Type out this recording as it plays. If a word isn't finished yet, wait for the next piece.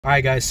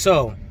Alright guys,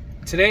 so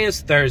today is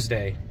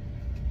Thursday.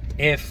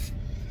 If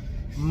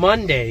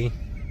Monday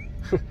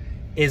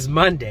is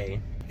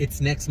Monday, it's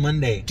next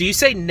Monday. Do you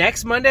say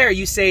next Monday or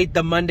you say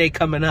the Monday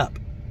coming up?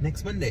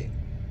 Next Monday.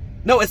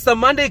 No, it's the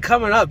Monday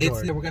coming up,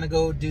 George. We're gonna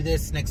go do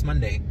this next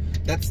Monday.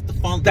 That's the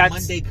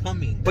Monday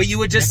coming. But you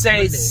would just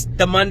say Monday.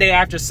 The Monday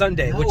after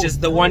Sunday, which is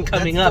the one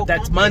coming up.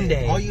 That's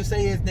Monday. All you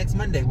say is next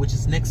Monday, which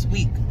is next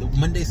week. The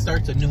Monday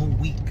starts a new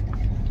week.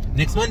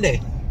 Next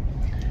Monday.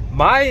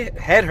 My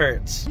head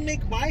hurts.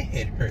 Make my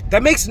head hurt.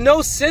 That makes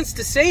no sense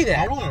to say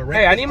that.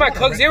 Hey, I need my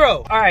Coke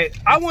Zero. All right,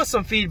 I want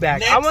some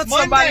feedback. I want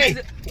somebody.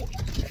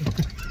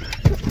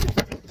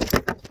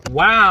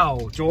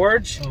 Wow,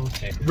 George.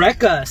 Okay.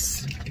 Wreck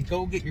us.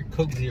 Go get your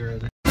Coke Zero.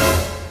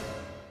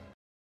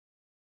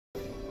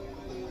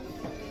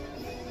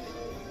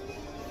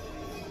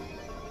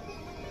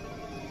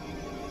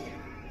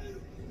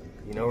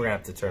 You know we're gonna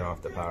have to turn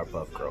off the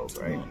Powerpuff Girls,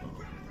 right?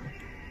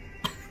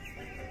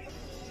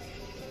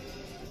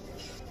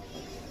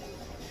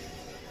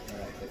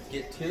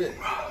 Get to it.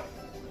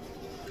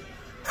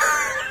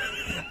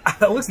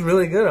 That looks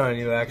really good on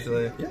you,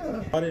 actually. Yeah,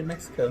 I bought it in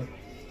Mexico.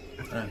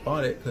 I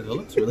bought it because it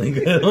looks really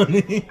good on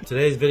me.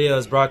 Today's video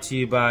is brought to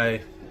you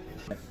by...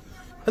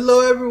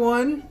 Hello,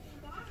 everyone.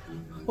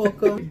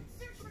 Welcome.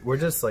 We're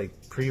just like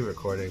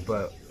pre-recording,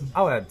 but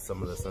I'll add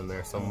some of this in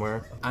there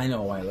somewhere. I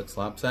know why it looks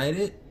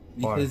lopsided.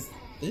 Because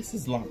this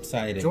is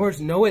lopsided.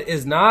 George, no it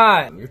is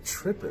not. You're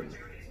tripping.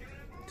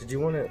 Did you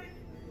want it?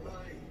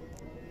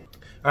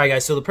 Alright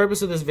guys, so the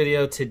purpose of this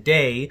video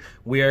today,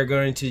 we are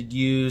going to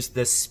use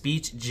the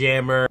Speech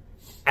Jammer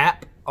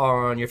app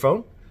on your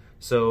phone.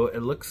 So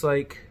it looks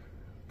like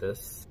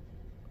this.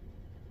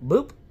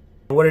 Boop.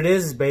 What it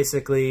is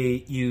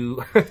basically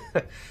you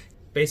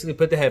basically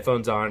put the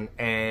headphones on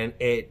and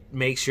it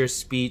makes your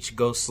speech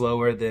go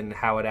slower than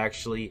how it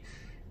actually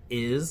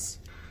is.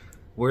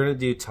 We're going to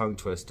do tongue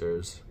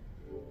twisters.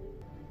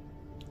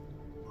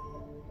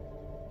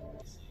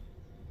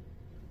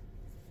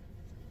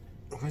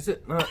 Why is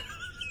it not?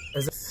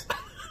 Is it?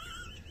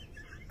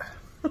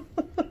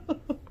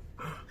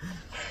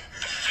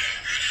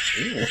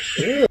 Ew,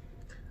 ew.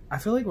 I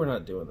feel like we're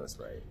not doing this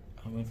right.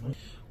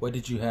 What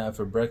did you have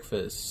for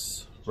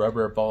breakfast?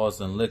 Rubber balls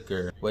and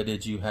liquor. What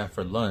did you have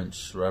for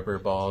lunch? Rubber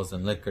balls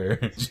and liquor.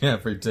 What did you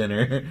have for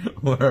dinner?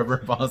 Rubber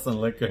balls and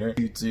liquor.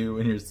 You too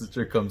when your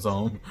sister comes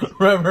home.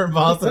 Rubber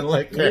balls and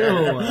liquor.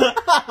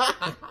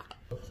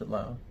 Is it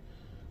loud?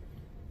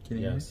 Can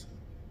you hear me?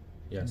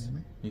 Yes.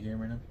 You can hear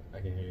me right now? I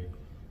can hear you.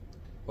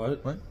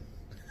 What? What?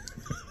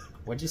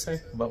 What'd you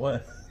say? About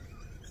what?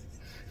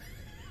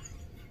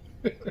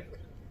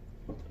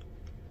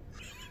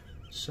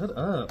 Shut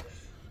up.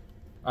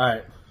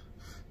 Alright.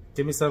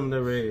 Give me something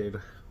to read.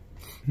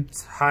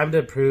 Time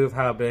to prove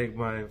how big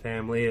my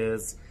family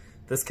is.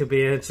 This could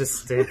be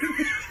interesting.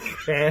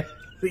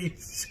 Family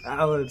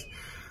challenge.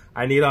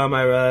 I need all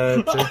my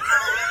relatives.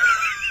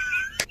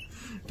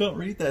 Don't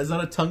read that. It's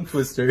not a tongue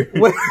twister.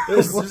 Wait,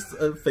 it's just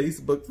a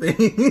Facebook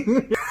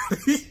thing.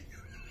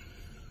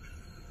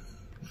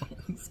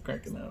 It's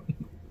cracking up.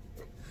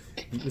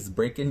 He was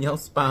breaking your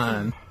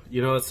spine.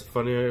 You know what's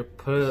funnier?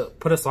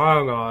 Put a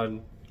song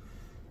on.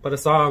 Put a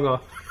song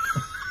on.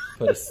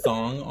 Put a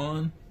song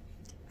on?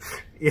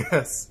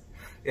 Yes.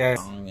 Yes.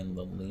 Song in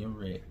the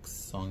lyrics.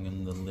 Song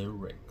in the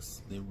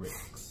lyrics.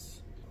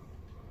 Lyrics.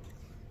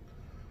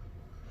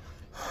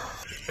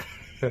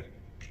 Go.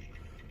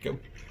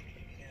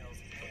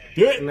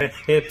 Do it.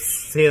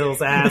 Hips,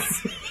 heels, ass.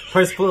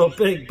 First little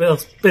big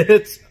bills,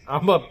 bitch.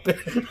 I'm a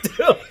big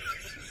deal.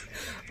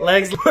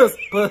 Legs,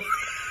 but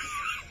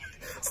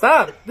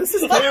stop. This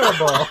is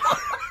terrible.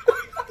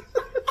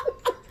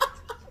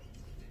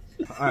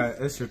 Alright,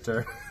 it's your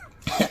turn.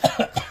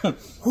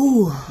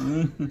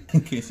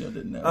 In case y'all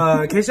didn't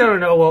know. In case y'all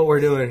don't know what we're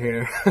doing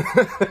here.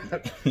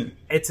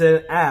 It's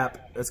an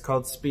app. It's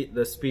called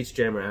the Speech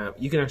Jammer app.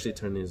 You can actually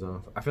turn these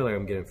off. I feel like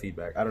I'm getting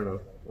feedback. I don't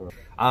know.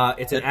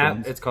 It's an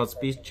app. It's called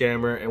Speech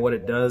Jammer, and what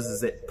it does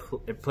is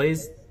it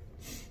plays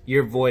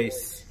your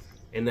voice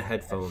in the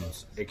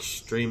headphones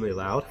extremely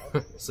loud,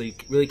 so you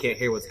really can't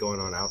hear what's going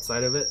on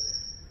outside of it.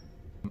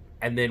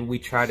 And then we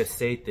try to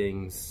say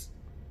things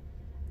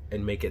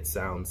and make it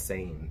sound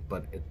sane,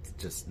 but it's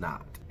just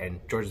not.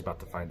 And George is about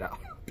to find out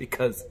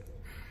because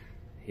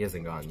he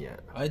hasn't gone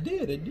yet. I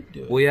did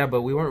do it. Well, yeah,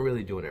 but we weren't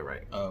really doing it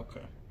right. Oh,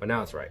 okay. But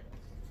now it's right.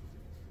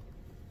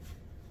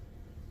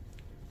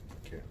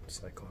 Okay,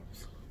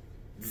 Cyclops.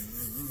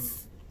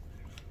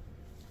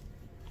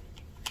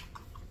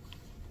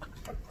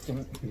 Get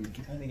out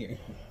of here.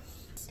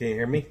 Can you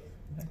hear me?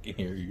 I can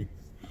hear you.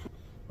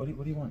 What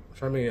do you want?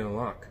 Try me to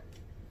unlock.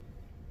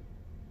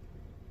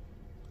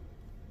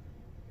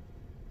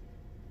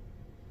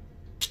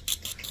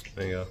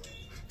 There you go.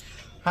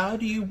 How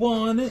do you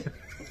want it?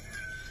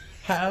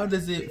 How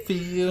does it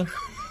feel?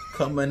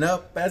 Coming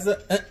up as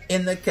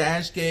in the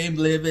cash game,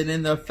 living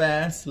in the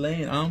fast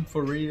lane. I'm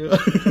for real.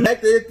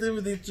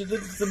 Activity,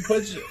 some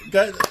push.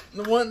 Got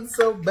one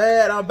so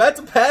bad, I'm about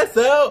to pass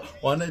out.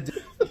 Wanna do?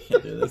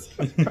 Can't do this.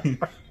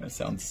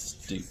 That sounds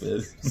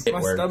stupid.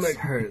 My stomach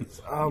hurts.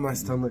 Oh, my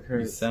stomach You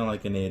hurts. sound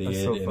like an idiot.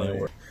 That's so and funny.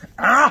 it works.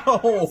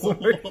 Ow!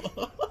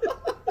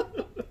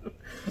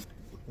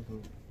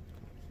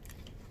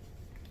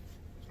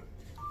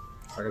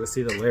 I gotta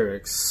see the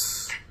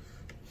lyrics.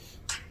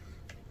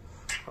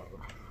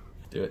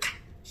 Do it.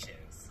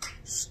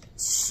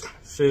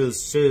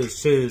 Shoes, shoes,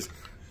 shoes.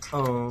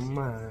 Oh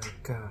my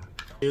god.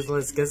 Shoes,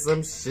 let's get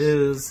some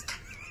shoes.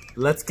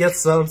 Let's get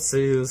some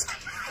shoes.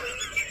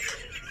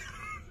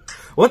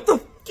 What the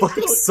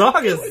fucking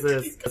song is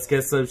this? Let's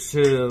get some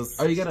shoes.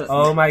 Are you gonna?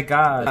 Oh my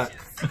god.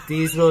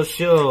 These will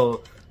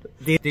show.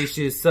 These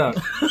shoes suck.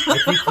 I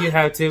think you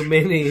have too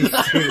many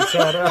shoes.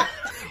 Shut up.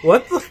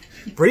 What the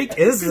freak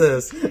is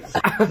this?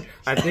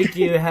 I think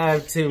you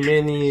have too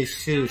many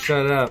shoes.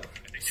 Shut up.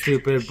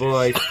 Stupid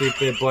boy,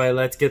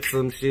 let's get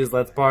some shoes,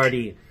 let's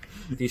party.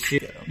 These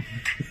shoes.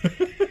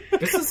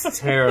 This is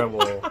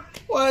terrible.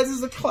 Why is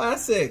this a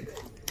classic?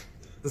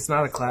 It's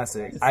not a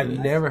classic. I've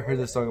never heard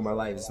this song in my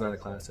life. It's not a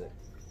classic.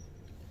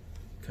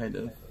 Kind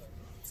of.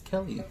 It's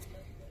Kelly.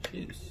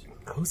 Shoes.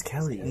 Who's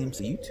Kelly? His name's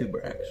a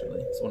YouTuber,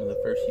 actually. It's one of the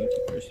first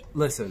YouTubers.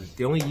 Listen,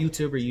 the only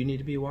YouTuber you need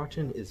to be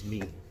watching is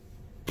me.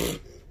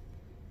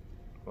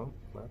 Well,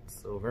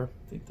 that's over.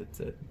 I think that's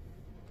it.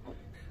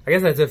 I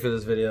guess that's it for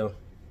this video.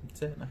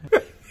 That's it.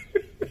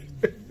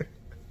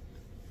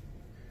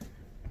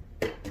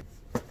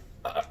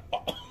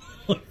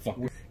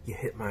 You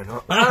hit mine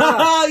up.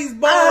 Ah, he's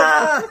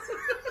bald!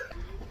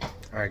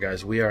 Alright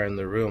guys, we are in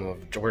the room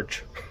of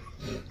George.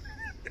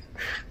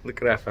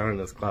 Look what I found in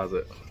this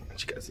closet. I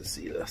want you guys to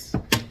see this.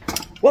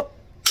 Whoop!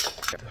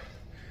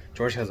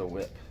 George has a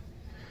whip.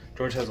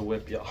 George has a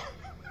whip, y'all.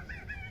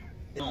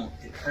 Don't,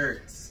 it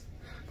hurts.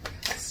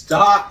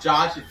 Stop,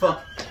 Josh, you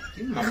fuck.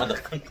 Give me my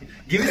motherfucking.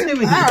 Give it to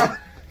me.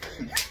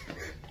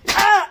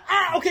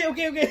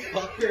 Okay.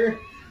 Fucker.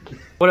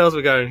 What else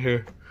we got in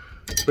here?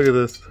 Look at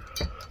this.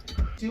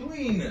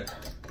 Doing? There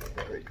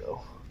we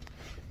go.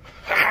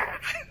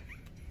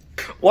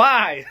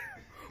 Why?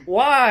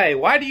 Why?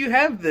 Why do you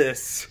have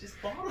this?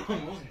 Just bought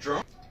him. I was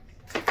drunk.